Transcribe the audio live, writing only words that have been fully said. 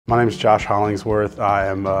My name is Josh Hollingsworth. I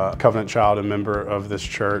am a covenant child and member of this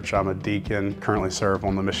church. I'm a deacon, currently serve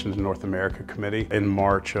on the Missions North America Committee. In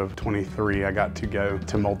March of 23, I got to go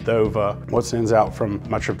to Moldova. What stands out from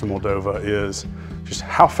my trip to Moldova is just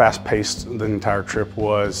how fast-paced the entire trip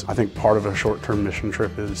was. I think part of a short-term mission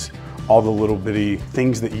trip is all the little bitty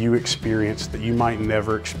things that you experience that you might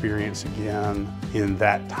never experience again in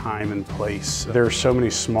that time and place. There are so many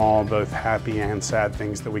small, both happy and sad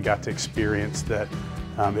things that we got to experience that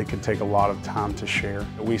it could take a lot of time to share.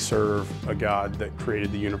 We serve a God that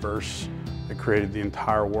created the universe, that created the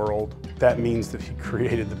entire world. That means that He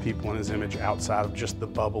created the people in His image outside of just the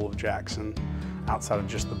bubble of Jackson, outside of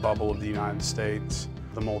just the bubble of the United States.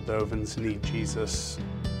 The Moldovans need Jesus,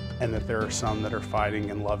 and that there are some that are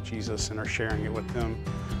fighting and love Jesus and are sharing it with them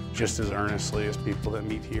just as earnestly as people that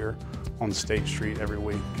meet here on State Street every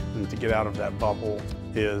week. And to get out of that bubble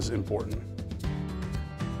is important.